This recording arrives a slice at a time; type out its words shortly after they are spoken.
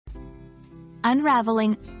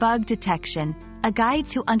Unraveling Bug Detection, a guide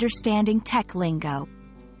to understanding tech lingo.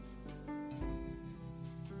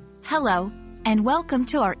 Hello, and welcome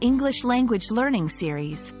to our English language learning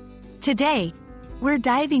series. Today, we're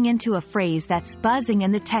diving into a phrase that's buzzing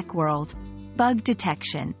in the tech world: bug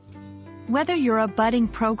detection. Whether you're a budding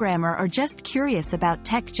programmer or just curious about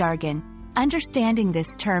tech jargon, understanding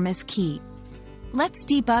this term is key. Let's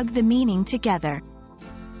debug the meaning together.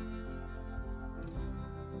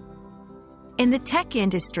 In the tech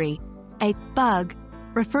industry, a bug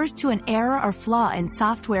refers to an error or flaw in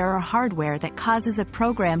software or hardware that causes a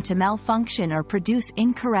program to malfunction or produce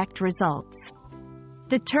incorrect results.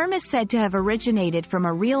 The term is said to have originated from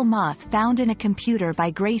a real moth found in a computer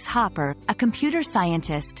by Grace Hopper, a computer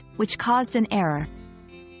scientist, which caused an error.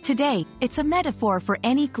 Today, it's a metaphor for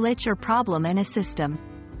any glitch or problem in a system.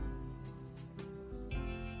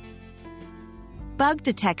 Bug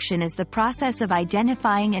detection is the process of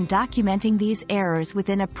identifying and documenting these errors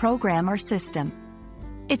within a program or system.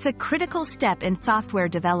 It's a critical step in software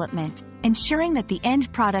development, ensuring that the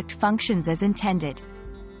end product functions as intended.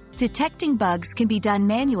 Detecting bugs can be done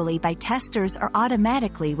manually by testers or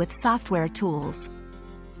automatically with software tools.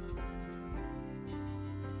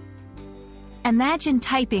 Imagine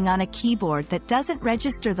typing on a keyboard that doesn't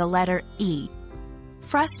register the letter E.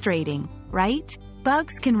 Frustrating, right?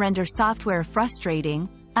 Bugs can render software frustrating,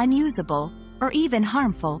 unusable, or even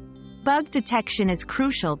harmful. Bug detection is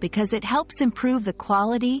crucial because it helps improve the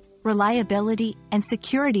quality, reliability, and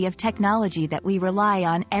security of technology that we rely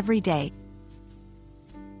on every day.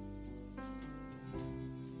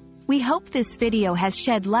 We hope this video has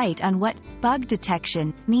shed light on what bug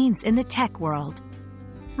detection means in the tech world.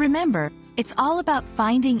 Remember, it's all about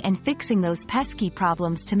finding and fixing those pesky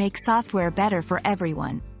problems to make software better for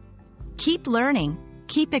everyone. Keep learning,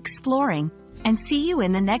 keep exploring, and see you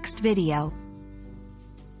in the next video.